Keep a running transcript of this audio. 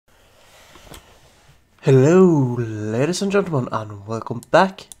Hello, ladies and gentlemen, and welcome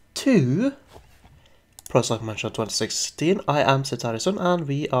back to Pro Soccer Manager 2016. I am Sid Harrison, and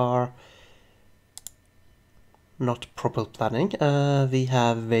we are not proper planning. We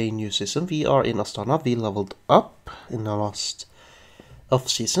have a new season. We are in Astana. We leveled up in the last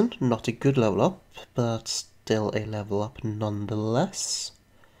off-season. Not a good level up, but still a level up nonetheless.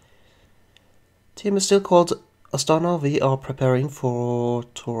 Team is still called Astana. We are preparing for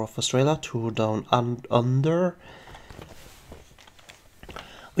Tour of Australia, Tour Down and Under.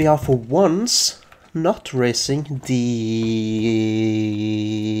 We are for once not racing the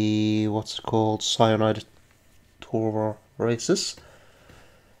what's it called, Cyanide Tour races.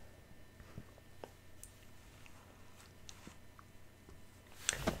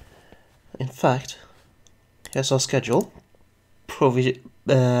 In fact, here's our schedule. Provisorial,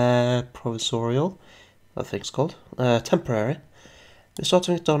 I think it's called. Temporary. We're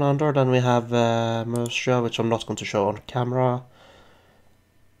starting with Down Under, then we have Mercia, which I'm not going to show on camera.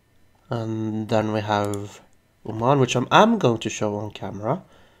 And then we have Oman, which I am going to show on camera.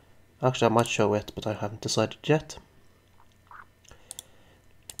 Actually, I might show it, but I haven't decided yet.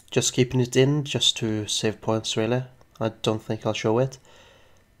 Just keeping it in, just to save points, really. I don't think I'll show it.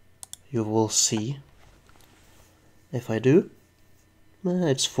 You will see if I do.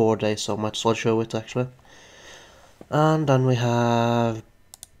 It's 4 days, so I might as well show it, actually. And then we have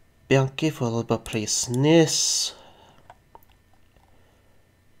Bianchi, followed by Paris-Nice.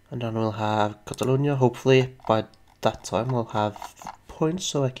 And then we'll have Catalonia. Hopefully by that time I'll have points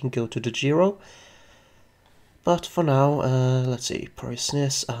so I can go to the Giro. But for now, let's see,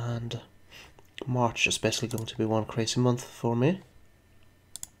 Paris-Nice and March is basically going to be one crazy month for me.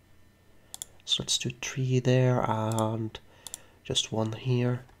 So let's do 3 there and just 1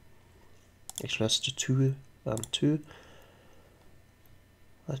 here. Actually, let's do 2 and 2.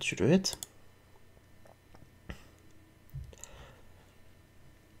 That should do it.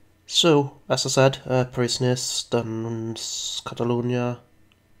 So, as I said, Paris-Nice, then Catalonia.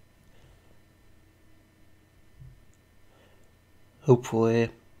 Hopefully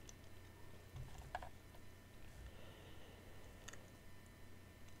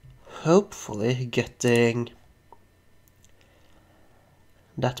getting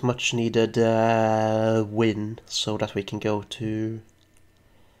that much needed win so that we can go to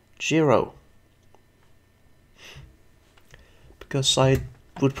Giro. Because I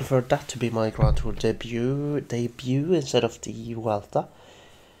would prefer that to be my Grand Tour debut instead of the Vuelta.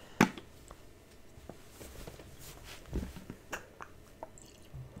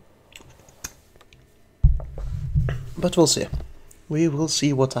 But we'll see. We will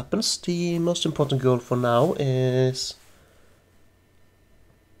see what happens. The most important goal for now is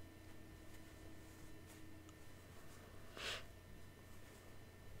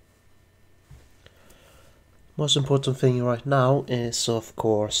most important thing right now is, of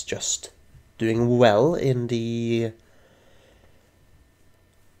course, just doing well in the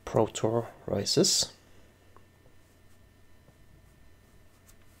Pro Tour races.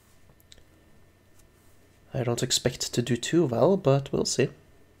 I don't expect to do too well, but we'll see.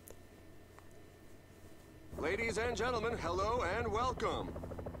 Ladies and gentlemen, hello and welcome.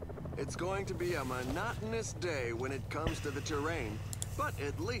 It's going to be a monotonous day when it comes to the terrain, but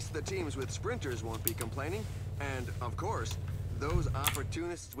at least the teams with sprinters won't be complaining. And, of course, those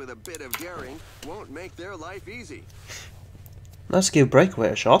opportunists with a bit of daring won't make their life easy. Let's give breakaway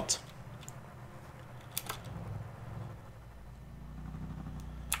a shot.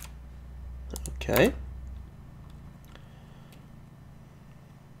 Okay.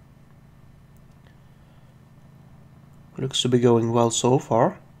 Looks to be going well so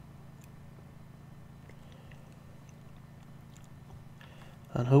far.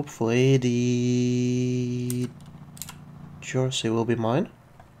 And hopefully the jersey will be mine.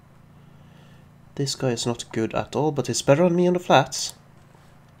 This guy is not good at all, but he's better than me on the flats.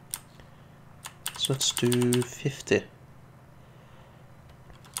 So let's do 50.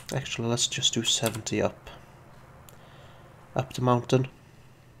 Actually, let's just do 70 up the mountain.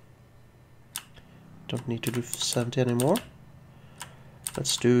 Don't need to do 70 anymore.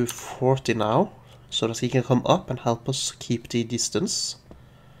 Let's do 40 now, so that he can come up and help us keep the distance.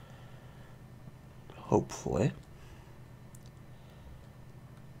 Hopefully.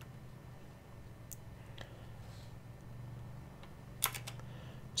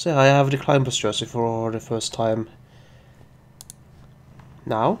 So I have the Climbers jersey for the first time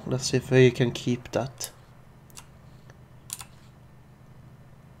now. Let's see if we can keep that.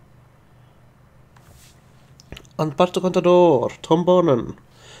 Alberto Contador, Tom Bonen,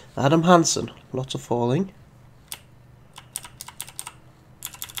 Adam Hansen, lots of falling.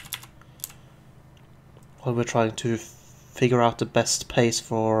 while we're trying to figure out the best pace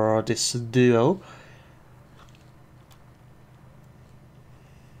for this duo.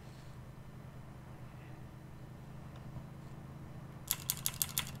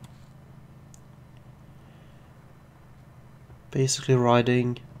 Basically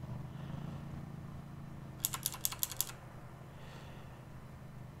riding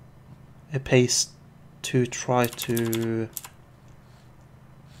a pace to try to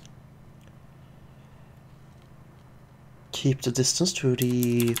keep the distance to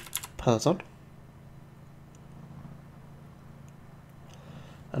the peloton.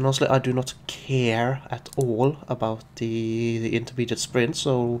 And honestly, I do not care at all about the intermediate sprint,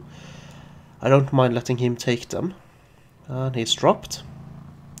 so I don't mind letting him take them. And he's dropped.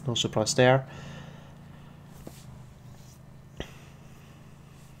 No surprise there.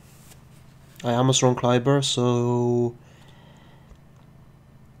 I am a strong climber, so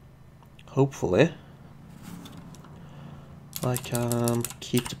hopefully I can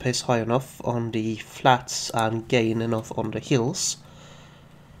keep the pace high enough on the flats and gain enough on the hills.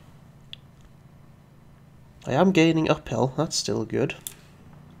 I am gaining uphill, that's still good.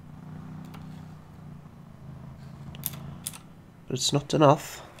 But it's not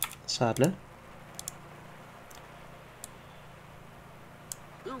enough, sadly.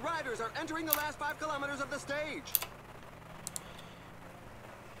 The riders are entering the last 5 kilometers of the stage.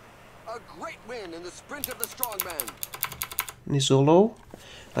 A great win in the sprint of the strongman. Nisolo,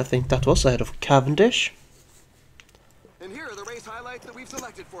 I think that was ahead of Cavendish. And here are the race highlights that we've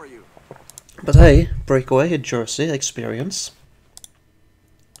selected for you. But hey, breakaway, Jersey experience.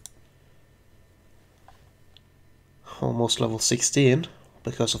 Almost level 16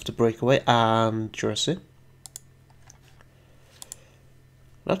 because of the breakaway and Jersey.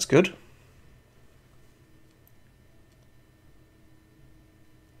 That's good.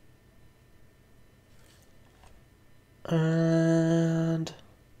 And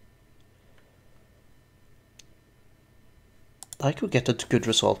I could get a good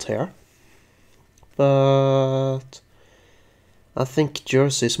result here. But I think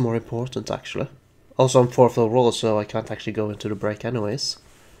Jersey is more important actually. Also I'm 4th overall, so I can't actually go into the break anyways.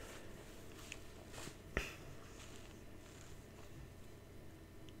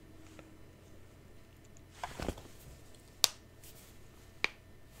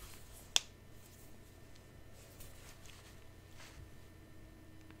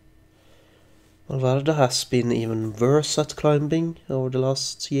 Valverde has been even worse at climbing over the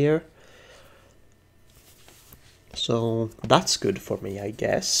last year. So that's good for me, I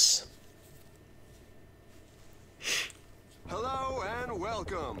guess. Hello and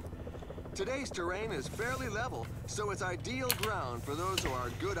welcome. Today's terrain is fairly level, so it's ideal ground for those who are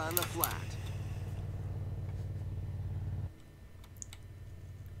good on the flat.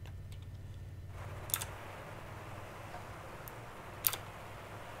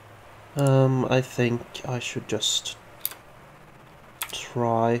 I think I should just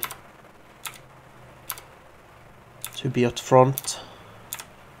try to be up front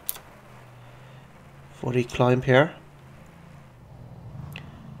for the climb here.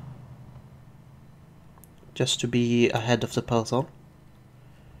 Just to be ahead of the peloton.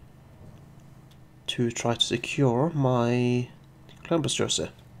 To try to secure my climber's jersey.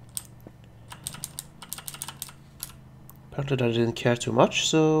 Apparently I didn't care too much,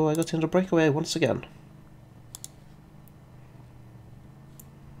 so I got in the breakaway once again.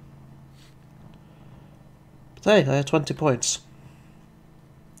 But hey, I had 20 points.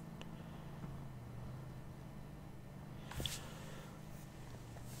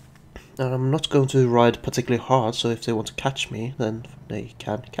 And I'm not going to ride particularly hard, so if they want to catch me, then they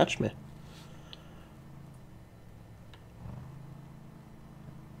can catch me.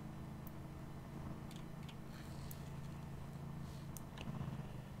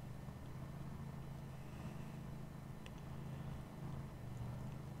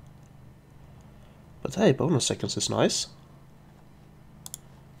 But hey, bonus seconds is nice.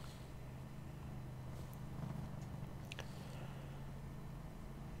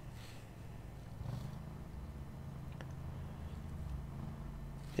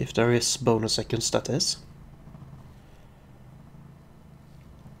 If there is bonus seconds, that is.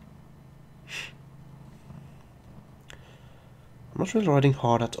 I'm not really riding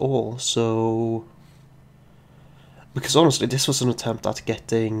hard at all, so... Because honestly, this was an attempt at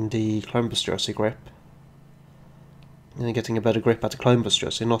getting the climber's jersey grip. And getting a better grip at the climber's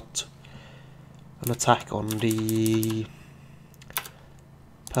jersey, not an attack on the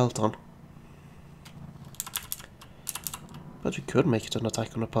peloton. But we could make it an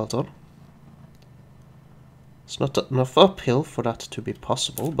attack on the peloton. It's not enough uphill for that to be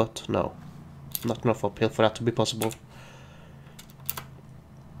possible, but no. Not enough uphill for that to be possible.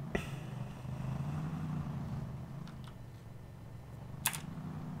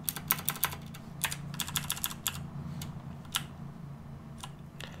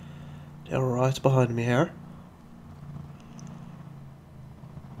 They're right behind me here.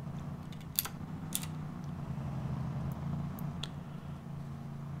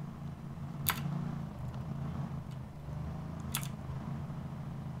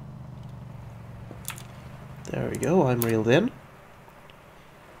 There we go, I'm reeled in.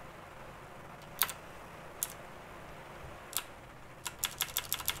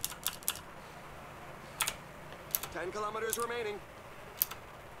 Kilometers remaining.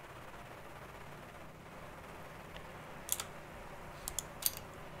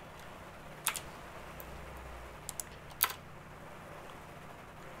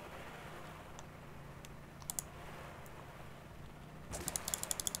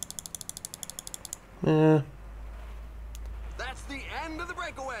 Yeah. That's the end of the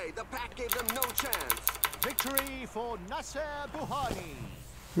breakaway. The pack gave them no chance. Victory for Nasser Buhani.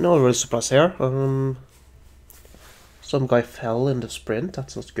 No real surprise here. Some guy fell in the sprint,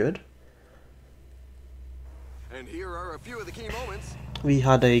 that's not good. And here are a few of the key moments. We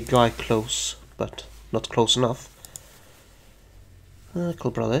had a guy close, but not close enough.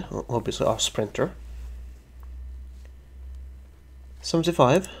 Colbrelli, obviously our sprinter.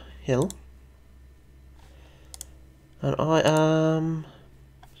 75, Hill. And I am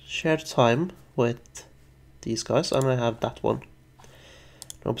shared time with these guys, and I have that one.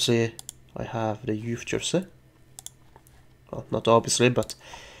 Obviously, I have the youth jersey. Well, not obviously, but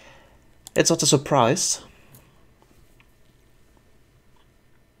it's not a surprise.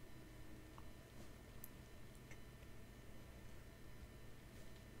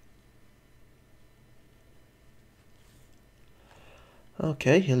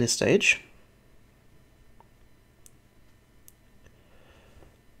 Okay, hilly stage.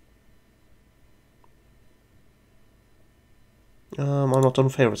 I'm not on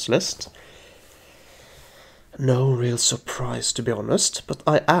favorites list. No real surprise, to be honest, but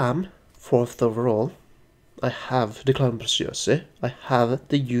I am 4th overall. I have the Climbers jersey, I have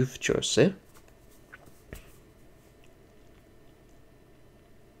the youth jersey.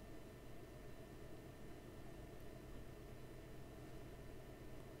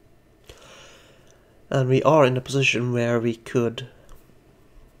 And we are in a position where we could,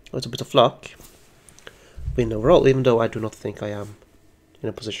 with a bit of luck, win overall, even though I do not think I am in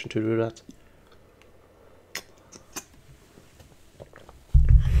a position to do that.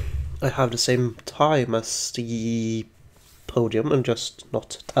 I have the same time as the podium and just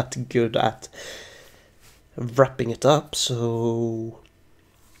not that good at wrapping it up, so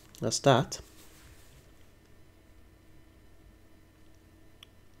that's that.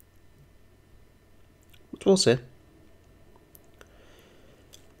 But we'll see.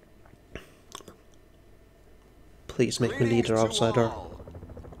 Please make me leader, outsider.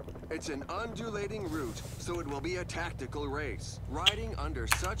 It's an undulating route, so it will be a tactical race. Riding under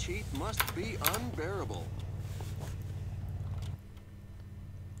such heat must be unbearable.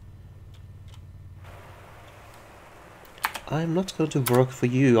 I'm not going to work for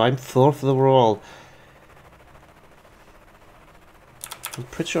you. I'm 4th overall. I'm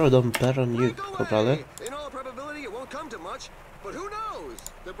pretty sure I've done better than you, Cobrelli. In all probability, it won't come to much, but who knows?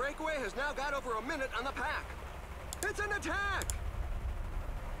 The breakaway has now got over a minute on the pack. It's an attack!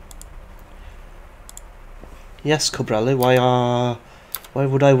 Yes, Cobrelli, why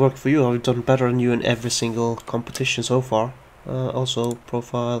would I work for you? I've done better than you in every single competition so far. Also,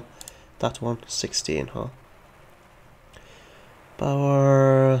 profile, that one, 16, huh?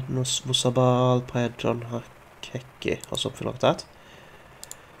 Power, Nusabal, Pedron, Hakeke, or something like that.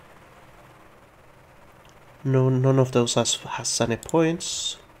 No, none of those has any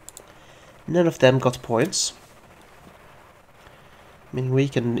points. None of them got points. I mean, we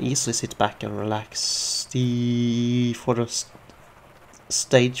can easily sit back and relax for the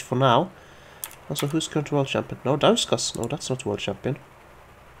stage for now. Also, who's current world champion? No, Dauskas. No, that's not world champion.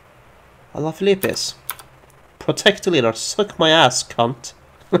 Alaphilippe is. Protect the leader. Suck my ass, cunt.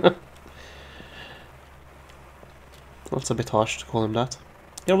 That's a bit harsh to call him that.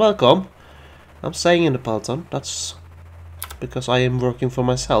 You're welcome. I'm staying in the peloton. That's because I am working for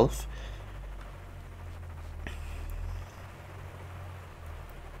myself.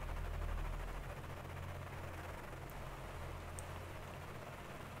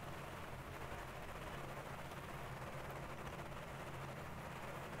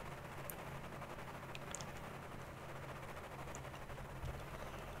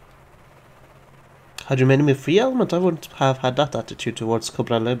 Had you made me free element, I wouldn't have had that attitude towards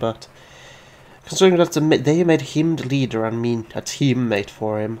Cobrelli, but Considering that they made him the leader and me a teammate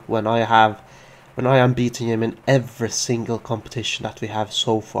for him when I am beating him in every single competition that we have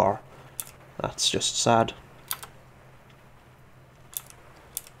so far. That's just sad.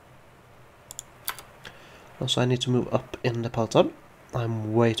 Also, I need to move up in the peloton.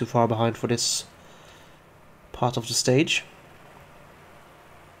 I'm way too far behind for this part of the stage.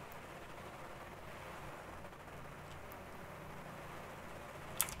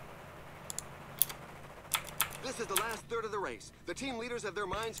 This is the last third of the race. The team leaders have their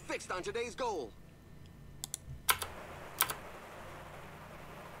minds fixed on today's goal.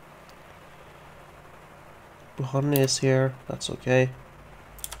 Buhani is here, that's okay.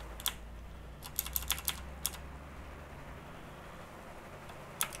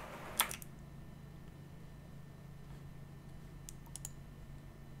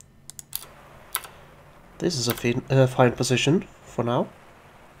 This is a fine position for now.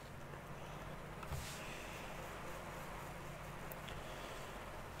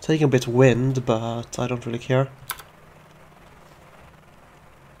 Taking a bit of wind, but I don't really care.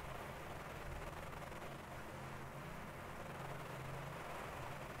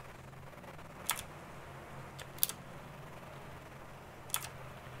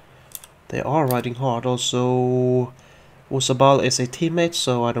 They are riding hard. Also, Usabal is a teammate,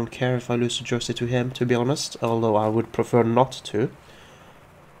 so I don't care if I lose a jersey to him, to be honest. Although I would prefer not to.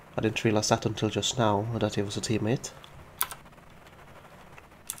 I didn't realize that until just now, that he was a teammate.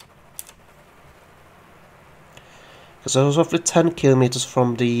 Because I was roughly 10 kilometers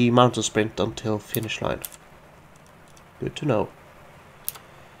from the mountain sprint until finish line. Good to know.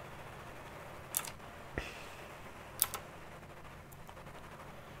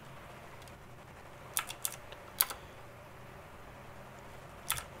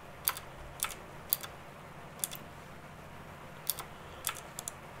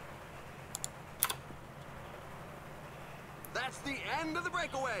 That's the end of the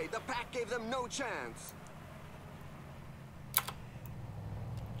breakaway. The pack gave them no chance.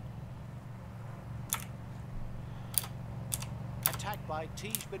 Attacked by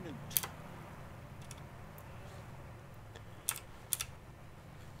Tige Benut.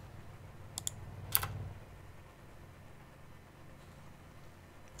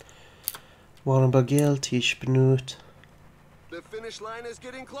 Warren Bagel, Tige Benut. The finish line is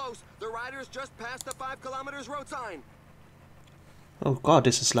getting close. The riders just passed the 5 kilometers road sign. Oh god,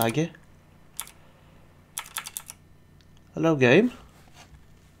 this is laggy. Hello game.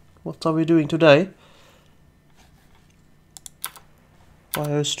 What are we doing today? Why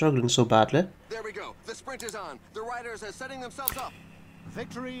are you struggling so badly? There we go. The sprint is on. The riders are setting themselves up.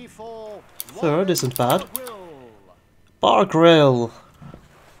 Victory for Third isn't bad. Will. Bar Grill!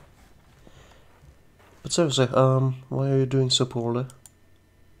 But seriously, why are you doing so poorly?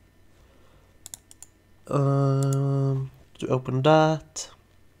 To open that.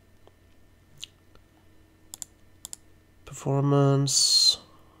 Performance.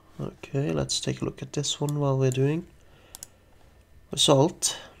 Okay, let's take a look at this one while we're doing.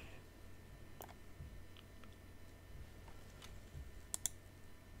 Result.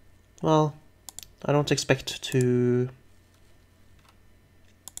 Well, I don't expect to...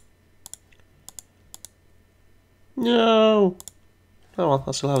 No! Oh well,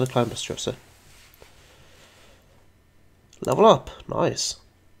 I still have the climber's jersey. Level up, nice.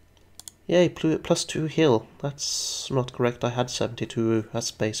 Yay, +2 hill. That's not correct, I had 72 as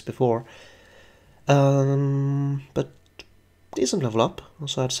space before. But decent level up.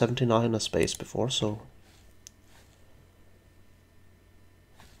 Also had 79 as space before, so...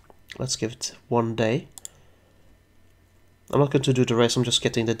 Let's give it 1 day. I'm not going to do the race, I'm just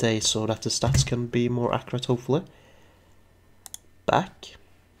getting the day so that the stats can be more accurate, hopefully. Back.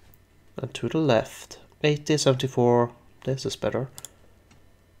 And to the left. 80, 74. This is better.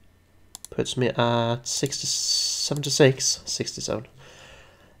 Puts me at 60, 76, 67.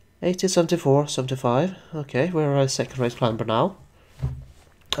 80, 74, 75. Okay, we're a second race climber now.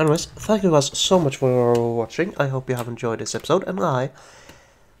 Anyways, thank you guys so much for watching. I hope you have enjoyed this episode, and I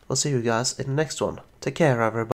will see you guys in the next one. Take care, everybody.